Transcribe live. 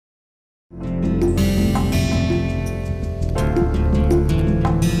Welcome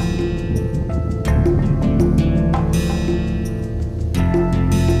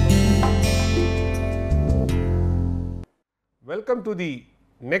to the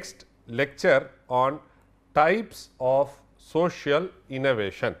next lecture on types of social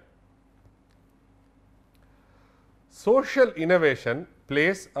innovation. Social innovation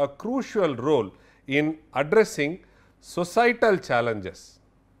plays a crucial role in addressing societal challenges.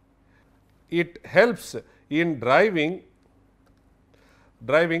 It helps in driving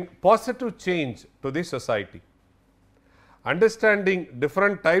positive change to the society. Understanding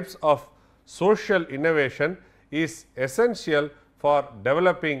different types of social innovation is essential for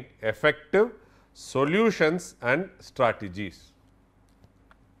developing effective solutions and strategies.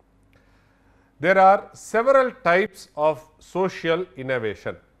 There are several types of social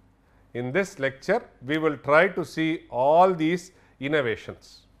innovation. In this lecture, we will try to see all these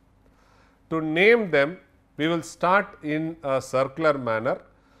innovations. To name them, we will start in a circular manner.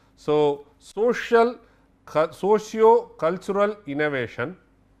 So, socio-cultural innovation,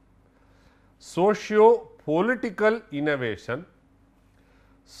 socio-political innovation,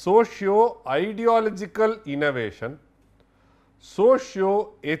 socio-ideological innovation,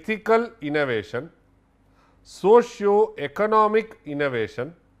 socio-ethical innovation, socio-economic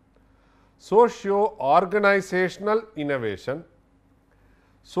innovation, socio-organizational innovation,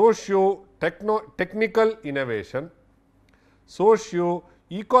 socio-technical innovation,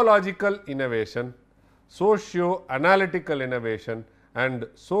 socio-ecological innovation, socio-analytical innovation and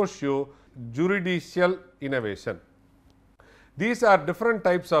socio-juridical innovation. These are different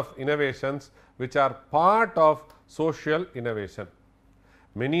types of innovations which are part of social innovation.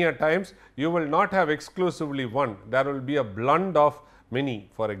 Many a times you will not have exclusively one, there will be a blend of many.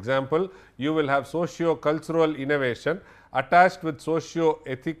 For example, you will have socio-cultural innovation attached with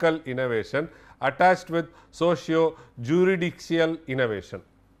socio-ethical innovation, attached with socio-juridical innovation.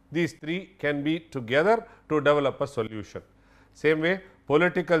 These three can be together to develop a solution. Same way,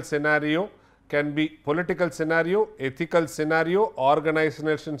 political scenario can be political scenario, ethical scenario,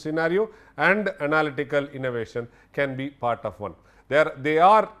 organization scenario and analytical innovation can be part of one. They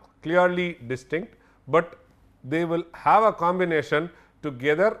are clearly distinct, but they will have a combination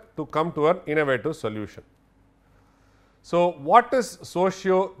together to come to an innovative solution. So, what is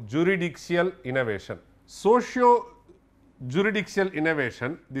socio-juridical innovation? Socio-juridical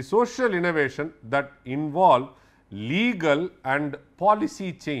innovation, the social innovation that involve legal and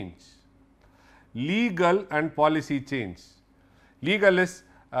policy change. Legal and policy change. Legal is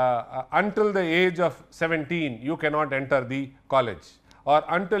until the age of 17 you cannot enter the college, or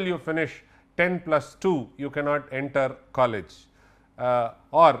until you finish 10 plus 2 you cannot enter college,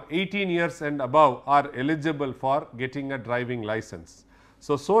 or 18 years and above are eligible for getting a driving license.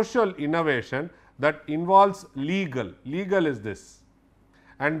 So, social innovation that involves legal is this,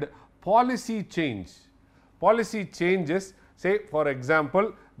 and policy change. Policy changes, say for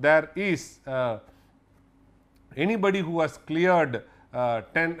example, there is anybody who has cleared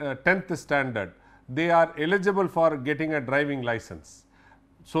 10th standard, they are eligible for getting a driving license.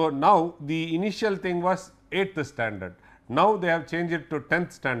 So, now the initial thing was 8th standard, now they have changed it to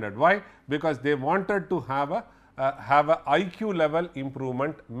 10th standard. Why? Because they wanted to have a IQ level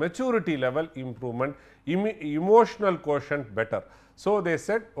improvement, maturity level improvement, emotional quotient better. So, they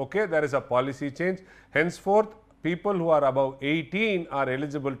said okay, there is a policy change, henceforth people who are above 18 are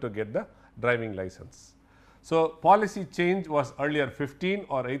eligible to get the driving license. So, policy change was earlier 15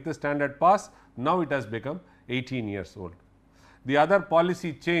 or 8th standard pass, now it has become 18 years old. The other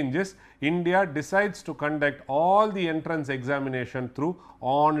policy change is India decides to conduct all the entrance examination through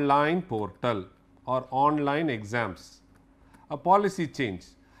online portal or online exams. A policy change,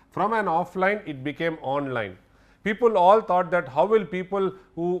 from an offline it became online. People all thought that how will people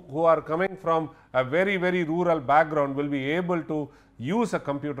who are coming from a very rural background will be able to use a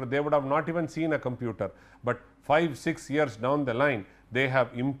computer, they would have not even seen a computer, but 5-6 years down the line they have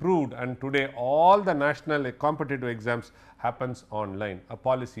improved, and today all the national competitive exams happens online. A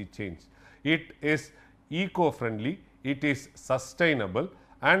policy change. It is eco-friendly, it is sustainable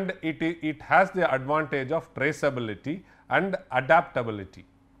and it has the advantage of traceability and adaptability.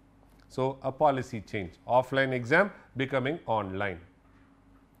 So, a policy change, offline exam becoming online.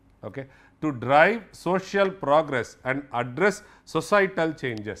 Okay. To drive social progress and address societal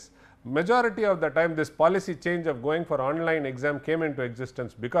changes. Majority of the time this policy change of going for online exam came into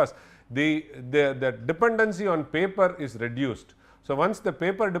existence because the dependency on paper is reduced. So, once the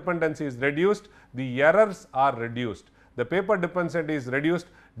paper dependency is reduced, the errors are reduced. The paper dependency is reduced,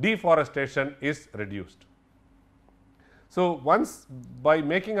 deforestation is reduced. So, once by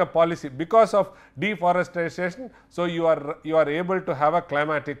making a policy because of deforestation, so you are able to have a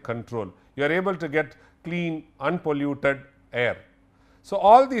climatic control, you are able to get clean unpolluted air. So,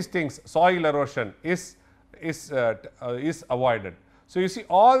 all these things, soil erosion is avoided. So, you see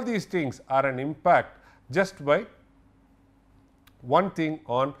all these things are an impact just by one thing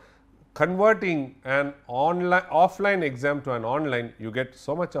on converting an offline exam to an online. You get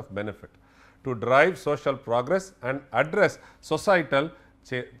so much of benefit to drive social progress and address societal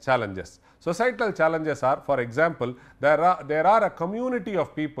challenges. Societal challenges are, for example, there are a community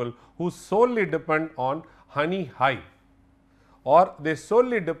of people who solely depend on honey hive, or they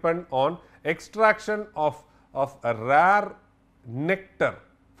solely depend on extraction of a rare nectar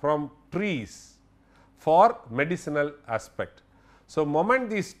from trees for medicinal aspect. So, moment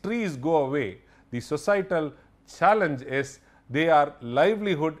these trees go away, the societal challenge is their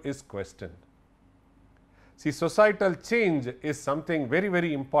livelihood is questioned. See, societal change is something very,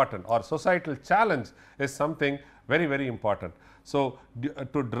 very important, or societal challenge is something very, very important. So,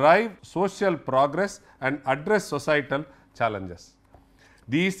 to drive social progress and address societal challenges,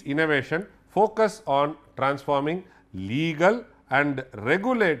 these innovation focus on transforming legal and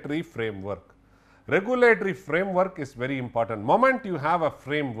regulatory framework. Regulatory framework is very important. Moment you have a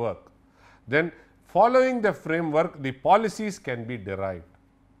framework, then following the framework, the policies can be derived,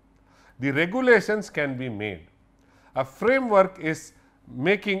 the regulations can be made. A framework is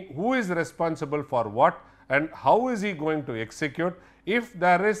making who is responsible for what and how is he going to execute. If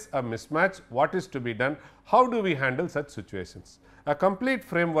there is a mismatch, what is to be done, how do we handle such situations. A complete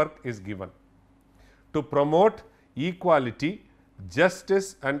framework is given to promote equality,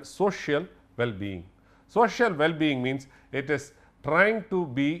 justice and social well-being. Social well-being means it is trying to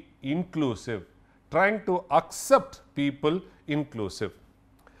be inclusive, trying to accept people inclusive.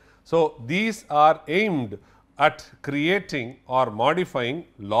 So, these are aimed at creating or modifying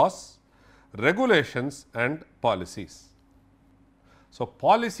laws, regulations and policies. So,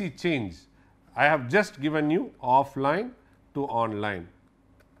 policy change, I have just given you offline to online.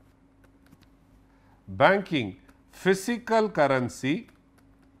 Banking, physical currency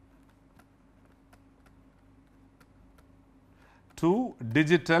to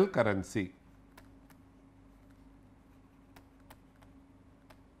digital currency.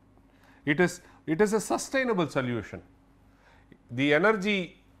 It is a sustainable solution. The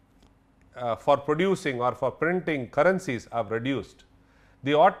energy for producing or for printing currencies have reduced.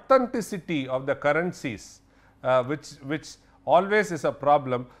 The authenticity of the currencies which always is a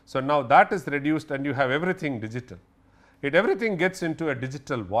problem. So, now that is reduced and you have everything digital. Everything gets into a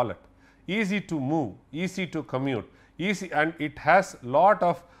digital wallet, easy to move, easy to commute, easy, and it has lot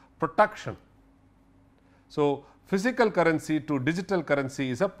of protection. So, physical currency to digital currency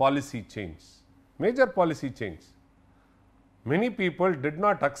is a policy change, major policy change. Many people did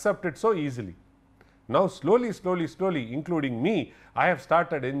not accept it so easily. Now, slowly, including me, I have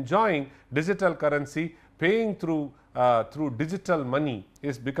started enjoying digital currency. Paying through digital money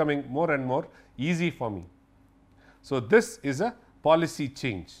is becoming more and more easy for me. So, this is a policy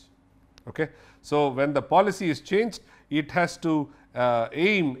change. Okay. So, when the policy is changed, it has to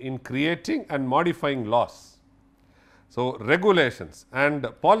aim in creating and modifying laws. So, regulations and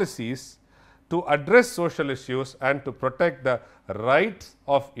policies to address social issues and to protect the rights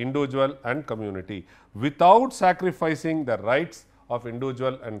of individual and community without sacrificing the rights of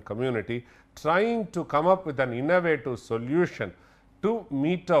individual and community, trying to come up with an innovative solution to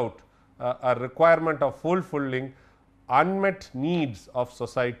meet out a requirement of fulfilling unmet needs of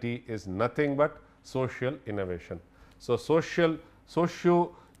society is nothing but social innovation. So,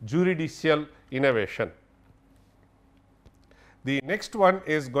 socio-judicial innovation. The next one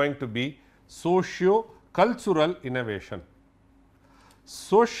is going to be socio-cultural innovation.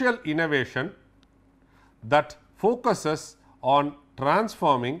 Social innovation that focuses on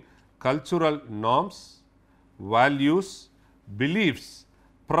transforming cultural norms, values, beliefs,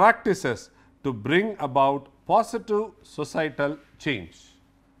 practices to bring about positive societal change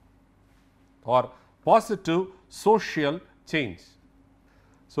or positive social change.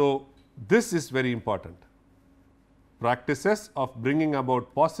 So, this is very important, practices of bringing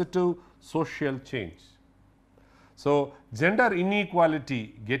about positive social change. So, gender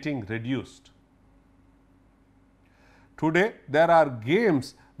inequality getting reduced. Today, there are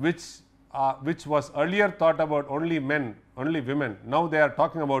games which was earlier thought about only men, only women. Now, they are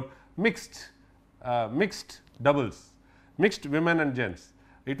talking about mixed doubles, mixed women and gents.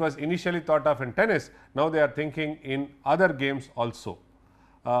 It was initially thought of in tennis. Now, they are thinking in other games also.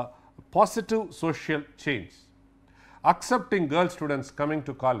 Positive social change, accepting girl students coming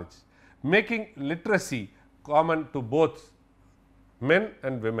to college, making literacy common to both men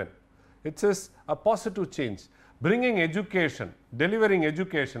and women. It is a positive change. Bringing education, delivering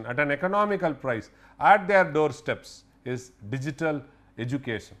education at an economical price at their doorsteps is digital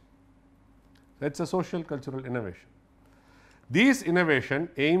education. That is a social cultural innovation. These innovation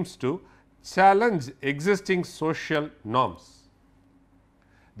aims to challenge existing social norms.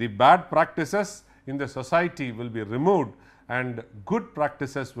 The bad practices in the society will be removed and good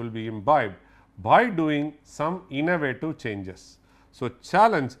practices will be imbibed by doing some innovative changes. So,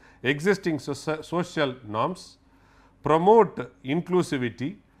 challenge existing social norms, promote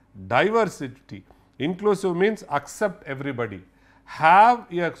inclusivity, diversity. Inclusive means accept everybody, have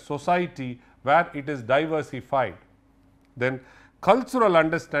a society where it is diversified. Then cultural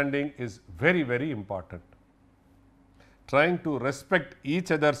understanding is very, very important. Trying to respect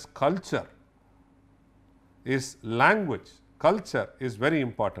each other's culture is language, culture is very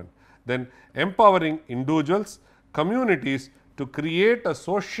important. Then empowering individuals, communities to create a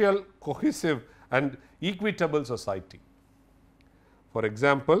social, cohesive and equitable society. For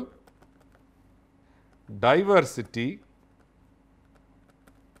example, diversity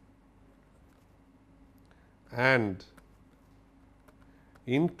and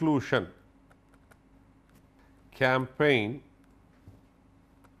inclusion campaign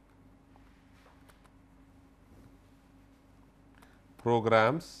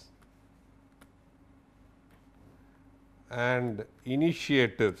programs and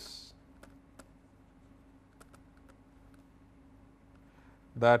initiatives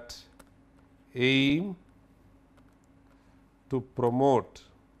that aim to promote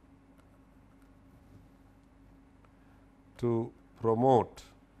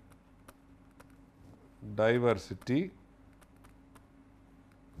diversity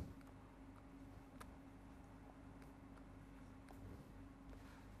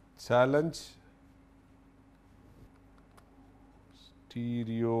challenge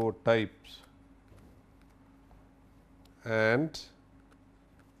stereotypes and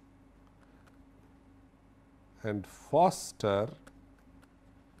foster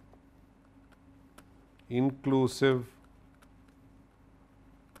inclusive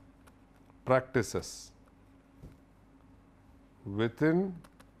practices within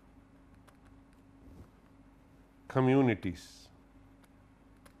communities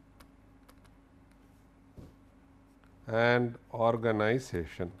and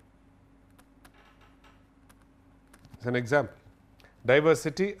organization. As an example,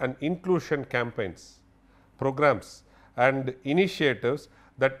 diversity and inclusion campaigns, programs and initiatives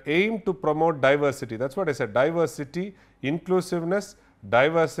that aim to promote diversity. That is what I said, diversity, inclusiveness,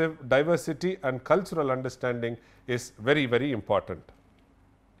 diversity and cultural understanding is very, very important.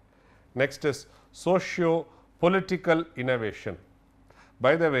 Next is socio-political innovation.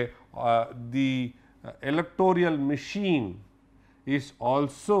 By the way, the electoral machine is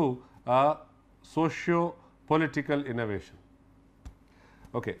also a socio-political innovation.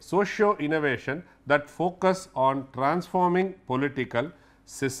 Okay. Socio-innovation that focus on transforming political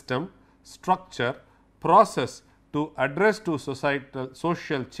system, structure, process to address to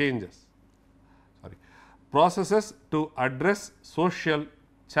social changes, processes to address social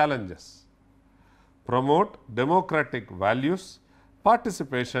challenges, promote democratic values,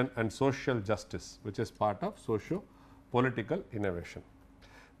 participation and social justice, which is part of socio-political innovation.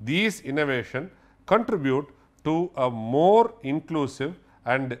 These innovation contribute to a more inclusive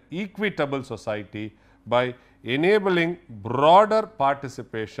and equitable society by enabling broader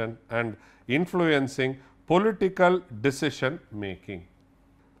participation and influencing political decision making.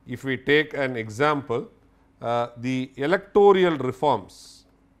 If we take an example, the electoral reforms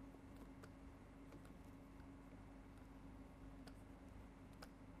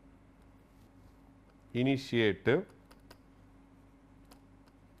initiative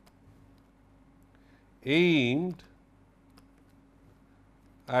aimed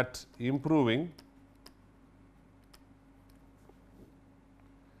at improving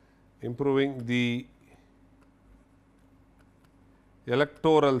the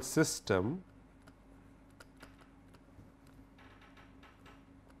electoral system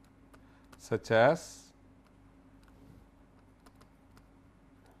such as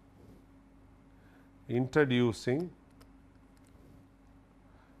introducing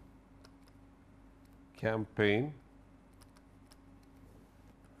campaign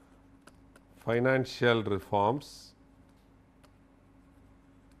financial reforms,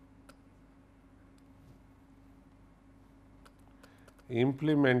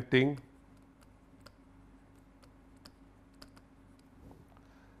 implementing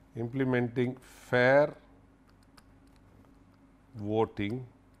fair voting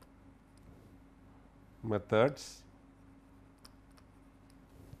methods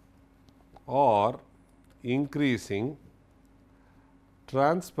or increasing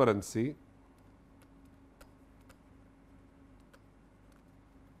transparency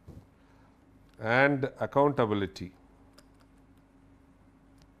and accountability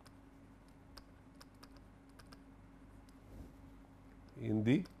in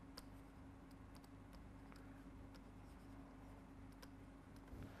the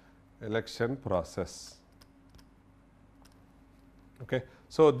election process. Okay.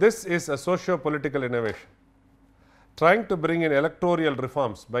 So, this is a socio-political innovation, trying to bring in electoral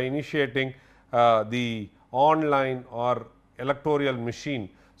reforms by initiating the online or electoral machine.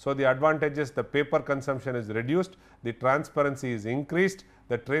 So, the advantages, the paper consumption is reduced, the transparency is increased,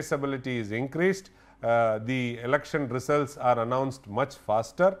 the traceability is increased, the election results are announced much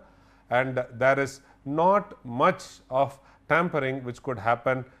faster, and there is not much of tampering which could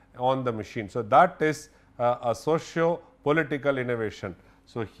happen on the machine. So, that is a socio-political innovation.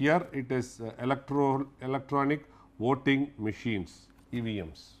 So, here it is electronic voting machines,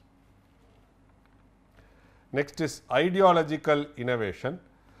 EVMs. Next is ideological innovation,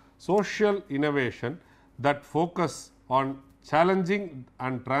 social innovation that focus on challenging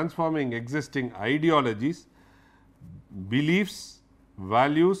and transforming existing ideologies, beliefs,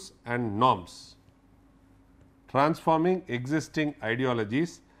 values and norms. Transforming existing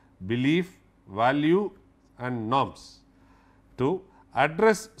ideologies, belief, value and norms to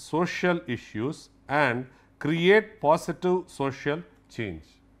address social issues and create positive social change.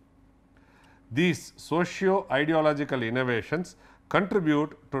 These socio-ideological innovations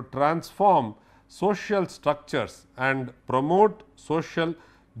contribute to transform social structures and promote social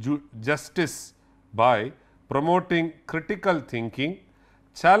justice by promoting critical thinking,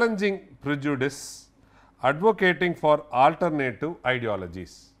 challenging prejudice, advocating for alternative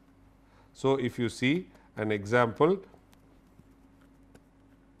ideologies. So, if you see an example,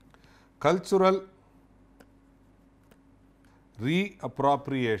 cultural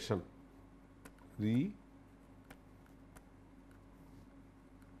reappropriation,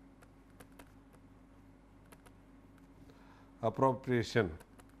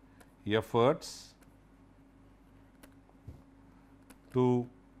 efforts to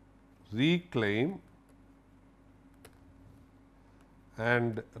reclaim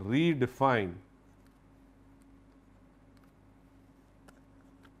and redefine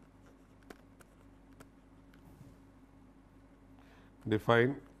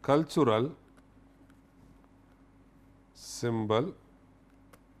cultural symbol,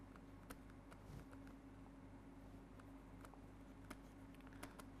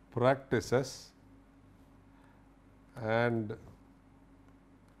 practices and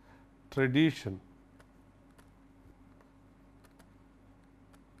tradition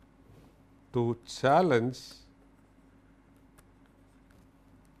to challenge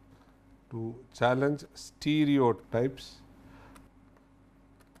stereotypes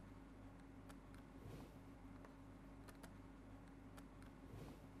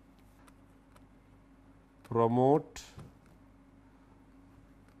promote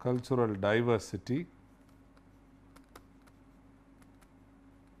cultural diversity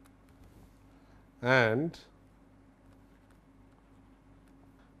and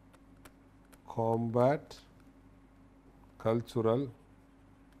combat cultural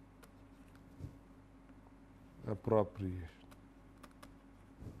appropriation.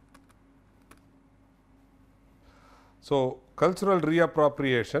 So, cultural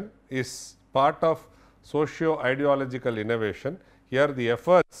reappropriation is part of socio-ideological innovation. Here the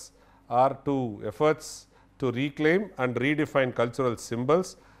efforts are efforts to reclaim and redefine cultural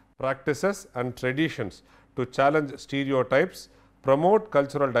symbols, practices and traditions to challenge stereotypes, promote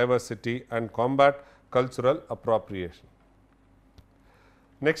cultural diversity and combat cultural appropriation.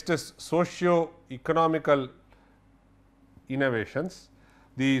 Next is socio-economical innovations.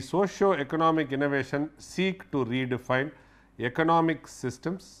 The socio-economic innovation seek to redefine economic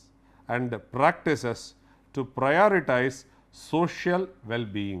systems and practices to prioritize social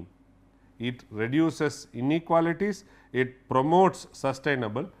well-being. It reduces inequalities, it promotes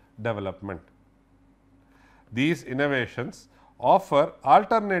sustainable development. These innovations offer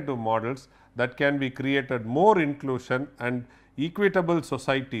alternative models that can be created more inclusion and equitable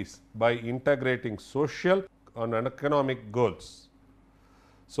societies by integrating social and economic goals.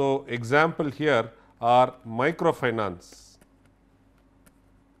 So, example here are microfinance.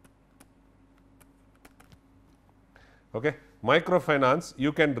 Okay. Microfinance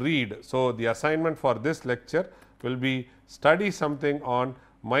you can read. So, the assignment for this lecture will be study something on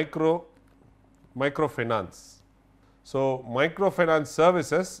microfinance. So, microfinance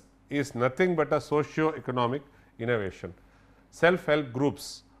services is nothing but a socio-economic innovation. Self-help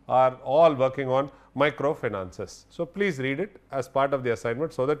groups are all working on microfinances. So, please read it as part of the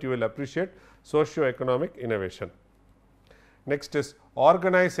assignment, so that you will appreciate socio-economic innovation. Next is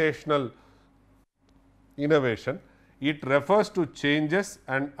organizational innovation. It refers to changes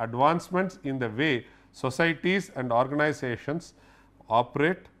and advancements in the way societies and organizations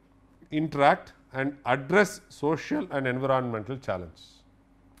operate, interact and address social and environmental challenges.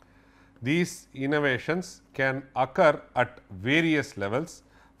 These innovations can occur at various levels,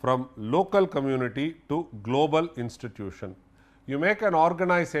 from local community to global institution. You make an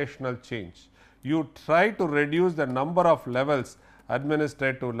organizational change. You try to reduce the number of levels,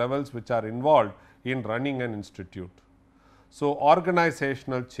 administrative levels, which are involved in running an institute. So,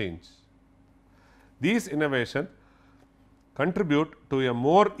 organizational change. These innovations contribute to a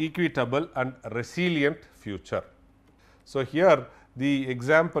more equitable and resilient future. So, here the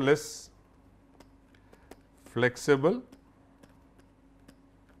example is flexible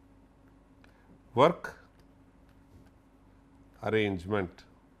work arrangement.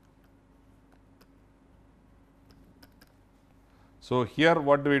 So, here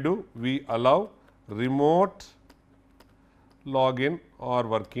what do? We allow remote login or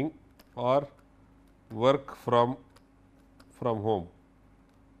working or work from home.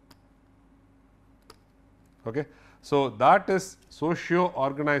 Okay. So, that is socio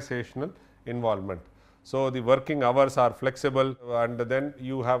organizational involvement. So, the working hours are flexible, and then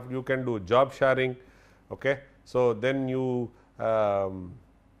you can do job sharing. Okay. So, then you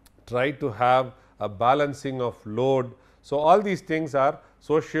try to have a balancing of load. So, all these things are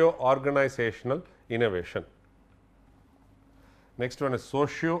socio organizational innovation. Next one is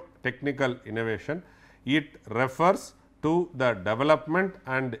socio technical innovation. It refers to the development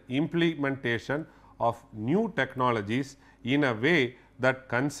and implementation of new technologies in a way that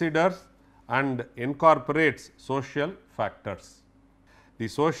considers and incorporates social factors. The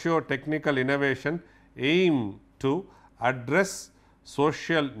socio-technical innovation aim to address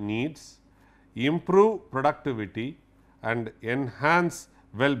social needs, improve productivity and enhance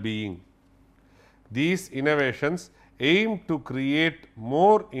well-being. These innovations aim to create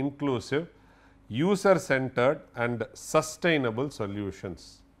more inclusive, user-centered and sustainable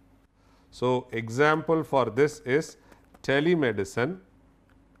solutions. So, example for this is telemedicine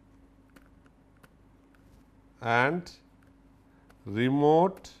and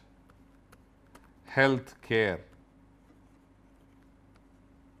remote health care.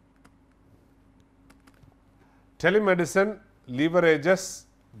 Telemedicine leverages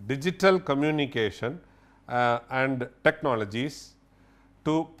digital communication and technologies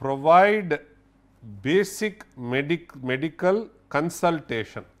to provide basic medical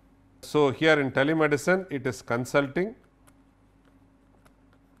consultation. So, here in telemedicine it is consulting.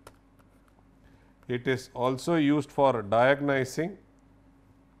 It is also used for diagnosing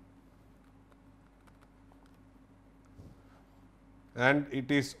and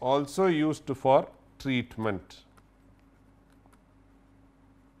it is also used for treatment.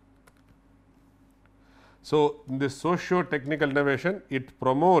 So, in this socio-technical innovation, it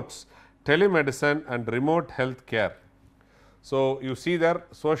promotes telemedicine and remote health care. So, you see there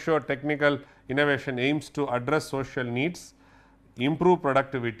socio-technical innovation aims to address social needs, improve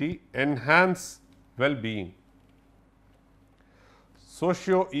productivity, enhance well-being.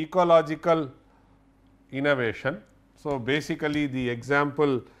 Socio-ecological innovation. So, basically the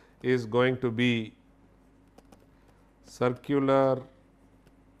example is going to be circular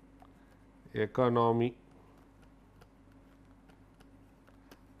economy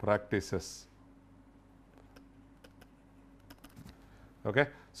practices. Okay.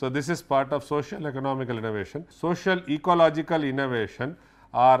 So, this is part of social economical innovation. Social ecological innovation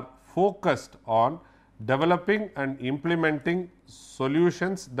are focused on developing and implementing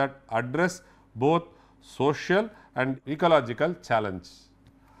solutions that address both social and ecological challenges.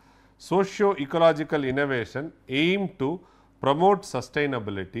 Socio-ecological innovation aim to promote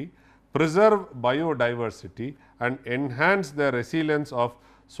sustainability, preserve biodiversity and enhance the resilience of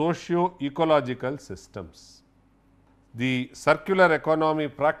socio-ecological systems. The circular economy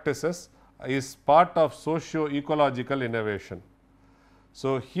practices is part of socio-ecological innovation.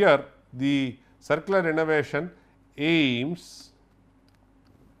 So, here the circular innovation aims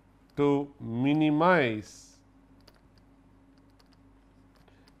to minimize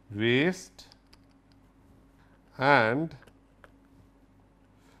waste and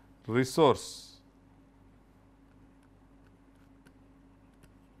resource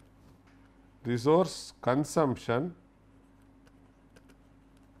consumption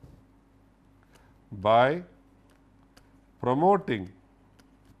by promoting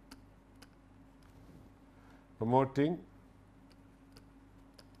promoting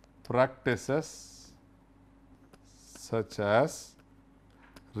practices such as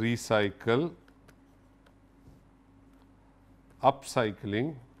recycle,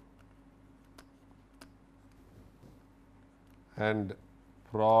 upcycling and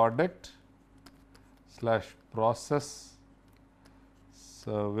product / process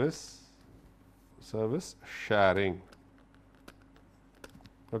service sharing.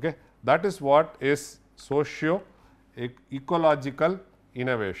 Okay. That is what is socio-ecological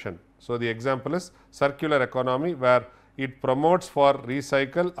innovation. So, the example is circular economy, where it promotes for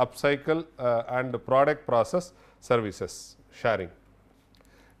recycle, upcycle and product process services sharing.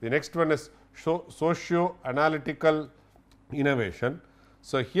 The next one is socio-analytical innovation.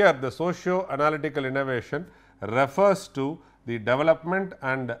 So, here the socio-analytical innovation refers to the development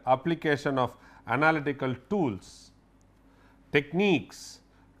and application of analytical tools, techniques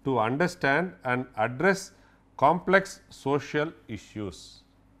to understand and address complex social issues.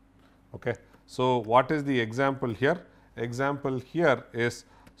 Okay. So, what is the example here? Example here is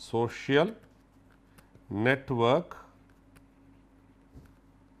social network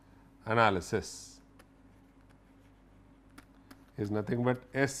analysis is nothing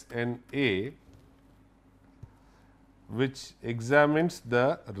but SNA, which examines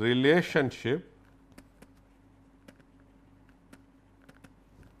the relationship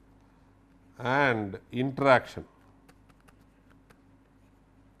and interaction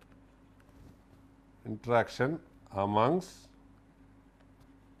amongst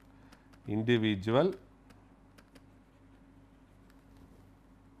individual,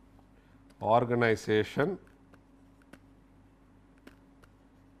 organization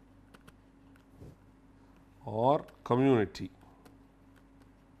or community.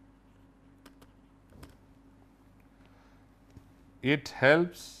 It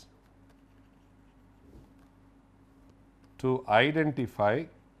helps to identify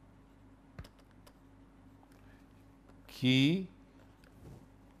key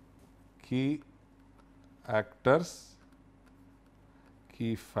actors,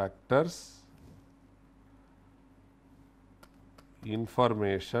 key factors,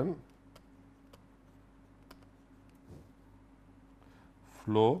 information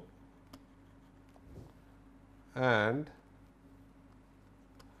flow and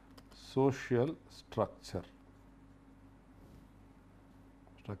social structures,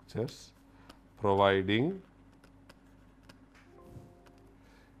 providing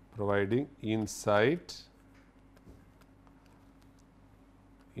insight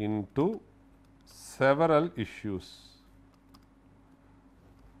into several issues.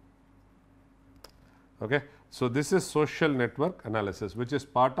 Okay. So, this is social network analysis, which is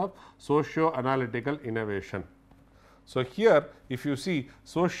part of socio-analytical innovation. So, here if you see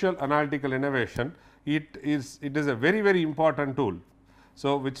social analytical innovation, it is a very important tool.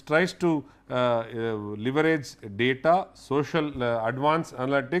 So, which tries to leverage data, social advanced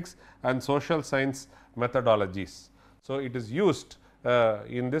analytics and social science methodologies. So, it is used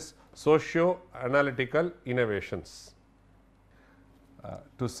in this socio-analytical innovations.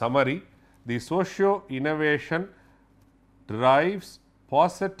 To summary, the socio-innovation drives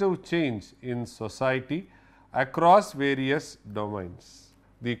positive change in society across various domains.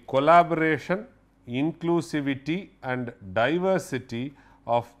 The collaboration, inclusivity and diversity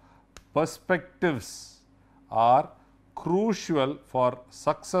of perspectives are crucial for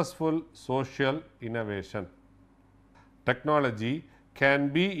successful social innovation. Technology can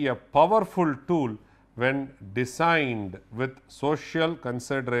be a powerful tool when designed with social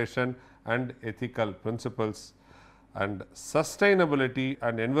consideration and ethical principles, and sustainability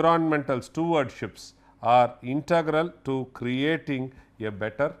and environmental stewardships are integral to creating a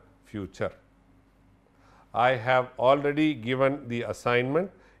better future. I have already given the assignment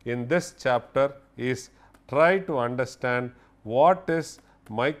in this chapter is try to understand what is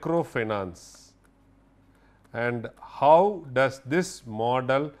microfinance and how does this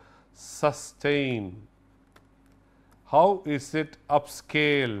model sustain, how is it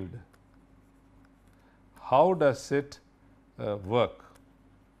upscaled, how does it work.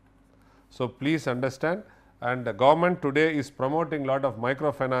 So, please understand, and the government today is promoting lot of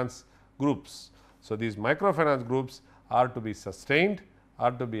microfinance groups. So, these microfinance groups are to be sustained,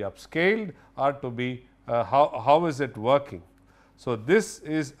 are to be upscaled, are to be how is it working. So, this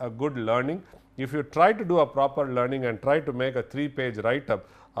is a good learning. If you try to do a proper learning and try to make a 3-page write-up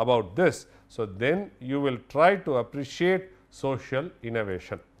about this, so then you will try to appreciate social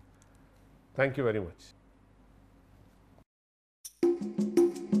innovation. Thank you very much.